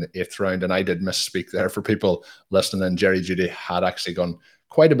do go in the 8th round. And I did misspeak there for people listening in. Jerry Jeudy had actually gone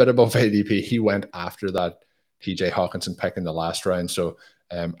quite a bit above ADP. He went after that TJ Hawkinson pick in the last round. So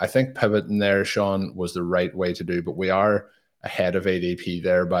I think pivoting there, Sean, was the right way to do. But we are ahead of ADP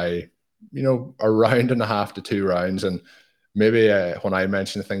there by a round and a half to 2 rounds. And maybe when I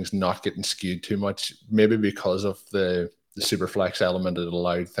mentioned things not getting skewed too much, maybe because of the Superflex element, it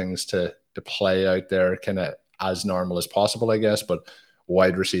allowed things to play out there kind of as normal as possible, I guess. But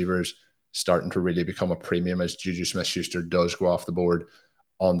wide receivers starting to really become a premium as Juju Smith-Schuster does go off the board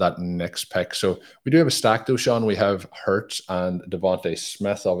on that next pick. So we do have a stack though, Sean. We have Hurts and Devontae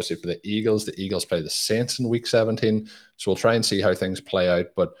Smith, obviously for the Eagles. The Eagles play the Saints in week 17. So we'll try and see how things play out.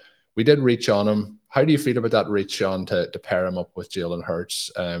 But we did reach on him. How do you feel about that reach, Sean, to pair him up with Jalen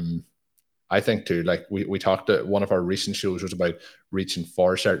Hurts? I think too, like we talked to one of our recent shows was about reaching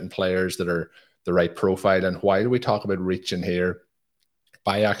for certain players that are the right profile. And why do we talk about reaching here?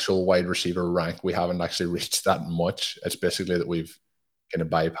 By actual wide receiver rank, we haven't actually reached that much. It's basically that we've kind of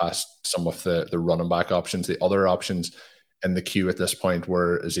bypassed some of the running back options. The other options in the queue at this point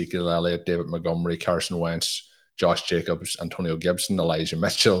were Ezekiel Elliott, David Montgomery, Carson Wentz, Josh Jacobs, Antonio Gibson, Elijah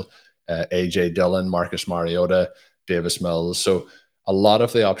Mitchell, AJ Dillon, Marcus Mariota, Davis Mills. So a lot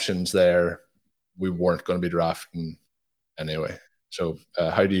of the options there we weren't going to be drafting anyway. So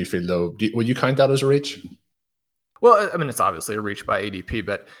how do you feel though? Would you count that as a reach? Well, I mean, it's obviously a reach by ADP,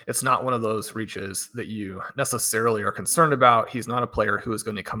 but it's not one of those reaches that you necessarily are concerned about. He's not a player who is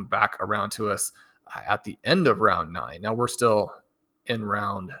going to come back around to us at the end of round 9. Now we're still in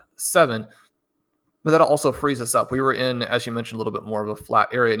round 7, but that also frees us up. We were in, as you mentioned, a little bit more of a flat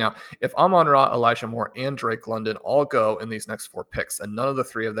area. Now, if Amon-Ra, Elijah Moore, and Drake London all go in these next 4 picks, and none of the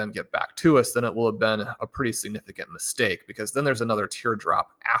 3 of them get back to us, then it will have been a pretty significant mistake, because then there's another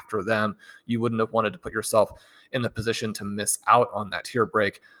teardrop after them. You wouldn't have wanted to put yourself in the position to miss out on that tier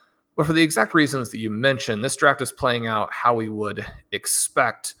break. But for the exact reasons that you mentioned, this draft is playing out how we would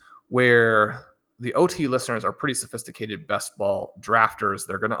expect, where the OT listeners are pretty sophisticated best ball drafters.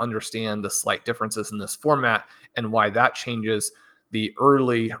 They're going to understand the slight differences in this format and why that changes the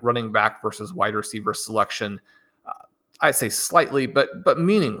early running back versus wide receiver selection. I say slightly, but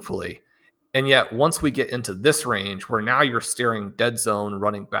meaningfully. And yet, once we get into this range, where now you're staring dead zone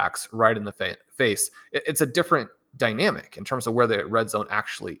running backs right in the face, it's a different dynamic in terms of where the red zone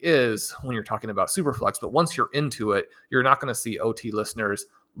actually is when you're talking about Superflex. But once you're into it, you're not going to see OT listeners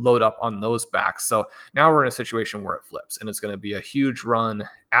load up on those backs. So now we're in a situation where it flips, and it's going to be a huge run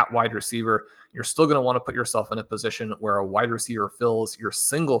at wide receiver. You're still going to want to put yourself in a position where a wide receiver fills your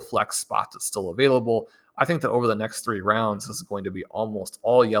single flex spot that's still available. I think that over the next 3 rounds, this is going to be almost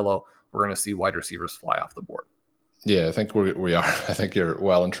all yellow. We're going to see wide receivers fly off the board. Yeah, I think we are. I think you're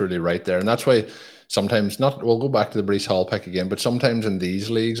well and truly right there. And that's why sometimes we'll go back to the Breece Hall pick again, but sometimes in these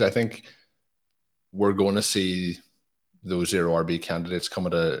leagues, I think we're going to see those 0 RB candidates come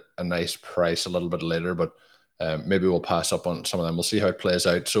at a nice price a little bit later. But Maybe we'll pass up on some of them. We'll see how it plays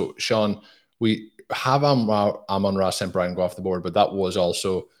out. So, Sean, we have Amon-Ra St. Brown go off the board, but that was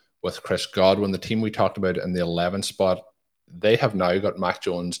also with Chris Godwin, the team we talked about in the 11th spot. They have now got Mac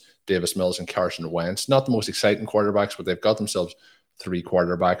Jones, Davis Mills, and Carson Wentz. Not the most exciting quarterbacks, but they've got themselves 3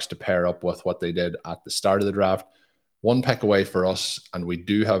 quarterbacks to pair up with what they did at the start of the draft. 1 pick away for us, and we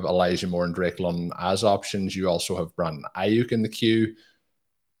do have Elijah Moore and Drake London as options. You also have Brandon Ayuk in the queue.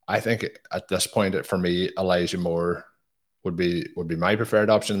 I think at this point, for me, Elijah Moore would be my preferred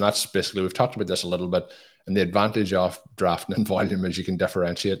option. And that's basically, we've talked about this a little bit, and the advantage of drafting in volume is you can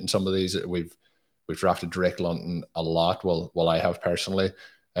differentiate in some of these. We've drafted Drake London a lot, well I have personally,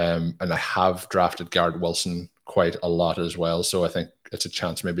 and I have drafted Garrett Wilson quite a lot as well. So I think it's a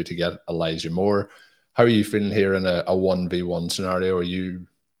chance maybe to get Elijah Moore. How are you feeling here in a 1v1 scenario? Are you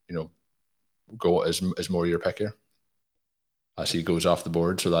go as Moore your pick here as he goes off the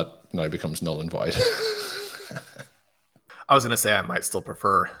board, so that now becomes null and void? I was going to say I might still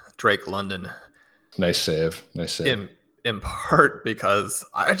prefer Drake London. Nice save. In part because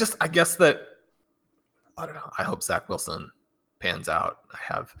I guess that, I don't know, I hope Zach Wilson pans out.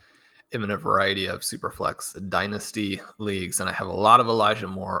 I have him in a variety of Superflex dynasty leagues, and I have a lot of Elijah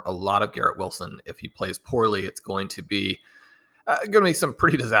Moore, a lot of Garrett Wilson. If he plays poorly, it's going to be some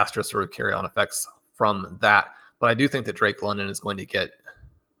pretty disastrous sort of carry-on effects from that. But I do think that Drake London is going to get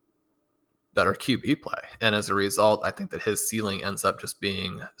better QB play. And as a result, I think that his ceiling ends up just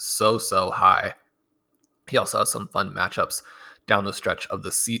being so high. He also has some fun matchups down the stretch of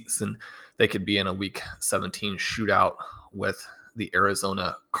the season. They could be in a week 17 shootout with the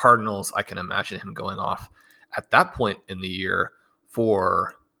Arizona Cardinals. I can imagine him going off at that point in the year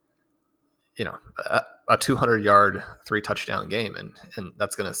for, a 200-yard, 3-touchdown game. And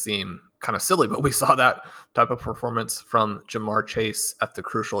that's going to seem kind of silly, but we saw that type of performance from Jamar Chase at the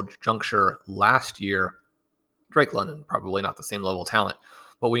crucial juncture last year. Drake London, probably not the same level of talent,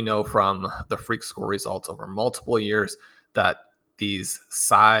 but we know from the freak score results over multiple years that these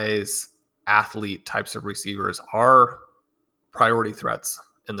size athlete types of receivers are priority threats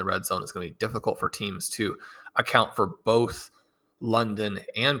in the red zone. It's going to be difficult for teams to account for both London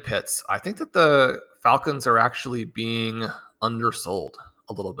and Pitts. I think that the Falcons are actually being undersold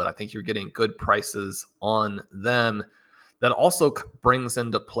a little bit. I think you're getting good prices on them. That also brings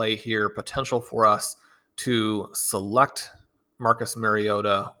into play here potential for us to select Marcus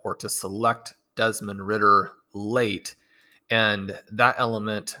Mariota or to select Desmond Ridder late. And that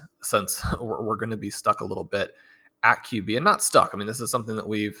element, since we're going to be stuck a little bit at QB, and not stuck. I mean, this is something that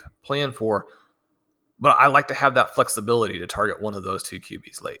we've planned for, but I like to have that flexibility to target one of those 2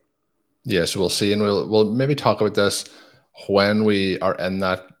 QBs late. Yeah, so we'll see, and we'll maybe talk about this when we are in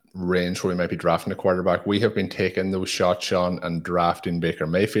that range where we might be drafting a quarterback. We have been taking those shots, Sean, and drafting Baker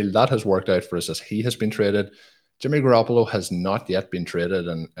Mayfield. That has worked out for us as he has been traded. Jimmy Garoppolo has not yet been traded,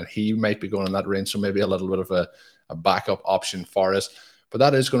 and he might be going in that range, so maybe a little bit of a backup option for us. But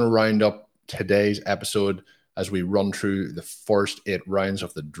that is going to round up today's episode as we run through the first 8 rounds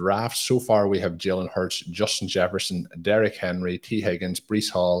of the draft. So far, we have Jalen Hurts, Justin Jefferson, Derrick Henry, T. Higgins, Breece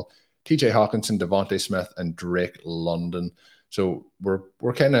Hall, TJ Hawkinson, Devontae Smith, and Drake London. So we're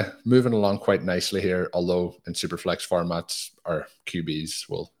kind of moving along quite nicely here, although in Superflex formats, our QBs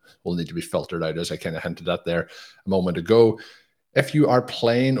will need to be filtered out, as I kind of hinted at there a moment ago. If you are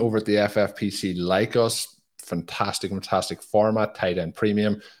playing over at the FFPC like us, fantastic format, tight end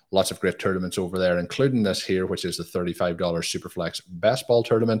premium, lots of great tournaments over there, including this here, which is the $35 Superflex Best Ball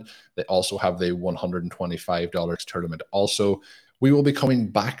Tournament. They also have the $125 tournament also. We will be coming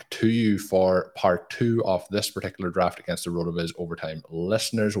back to you for part 2 of this particular draft against the RotoViz Overtime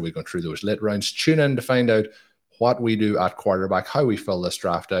listeners. We'll be going through those late rounds. Tune in to find out what we do at quarterback, how we fill this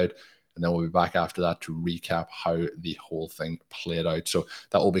draft out, and then we'll be back after that to recap how the whole thing played out. So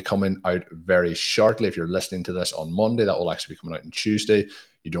that will be coming out very shortly. If you're listening to this on Monday, that will actually be coming out on Tuesday.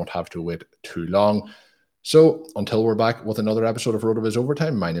 You don't have to wait too long. So until we're back with another episode of RotoViz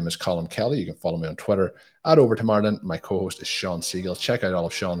Overtime, my name is Colin Kelly. You can follow me on Twitter at @OvertimeIreland. My co-host is Sean Siegel. Check out all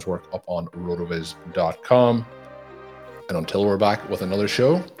of Sean's work up on rotoviz.com. And until we're back with another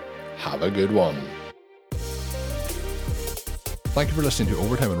show, have a good one. Thank you for listening to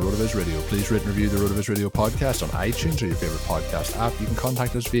Overtime on RotoViz Radio. Please rate and review the RotoViz Radio podcast on iTunes or your favorite podcast app. You can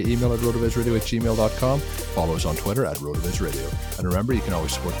contact us via email at rotovizradio@gmail.com. Follow us on Twitter at RotoViz Radio. And remember, you can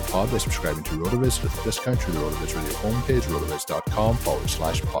always support the pod by subscribing to RotoViz with a discount through the RotoViz Radio homepage,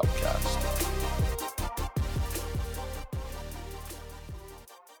 rotoviz.com/podcast.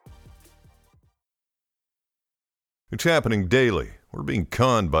 It's happening daily. We're being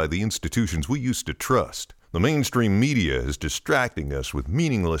conned by the institutions we used to trust. The mainstream media is distracting us with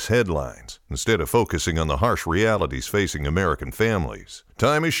meaningless headlines instead of focusing on the harsh realities facing American families.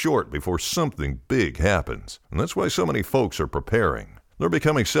 Time is short before something big happens, and that's why so many folks are preparing. They're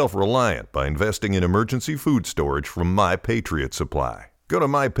becoming self-reliant by investing in emergency food storage from My Patriot Supply. Go to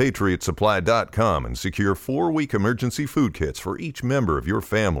MyPatriotSupply.com and secure 4-week emergency food kits for each member of your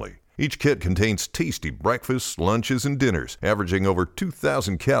family. Each kit contains tasty breakfasts, lunches, and dinners, averaging over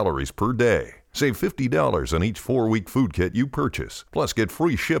 2,000 calories per day. Save $50 on each 4-week food kit you purchase, plus get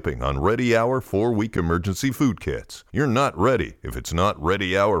free shipping on Ready Hour 4-week emergency food kits. You're not ready if it's not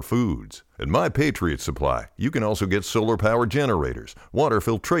Ready Hour foods. At My Patriot Supply, you can also get solar power generators, water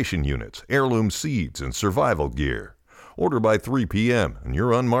filtration units, heirloom seeds, and survival gear. Order by 3 p.m. and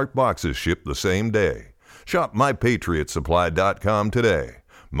your unmarked boxes ship the same day. Shop MyPatriotSupply.com today.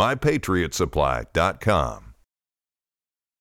 MyPatriotSupply.com.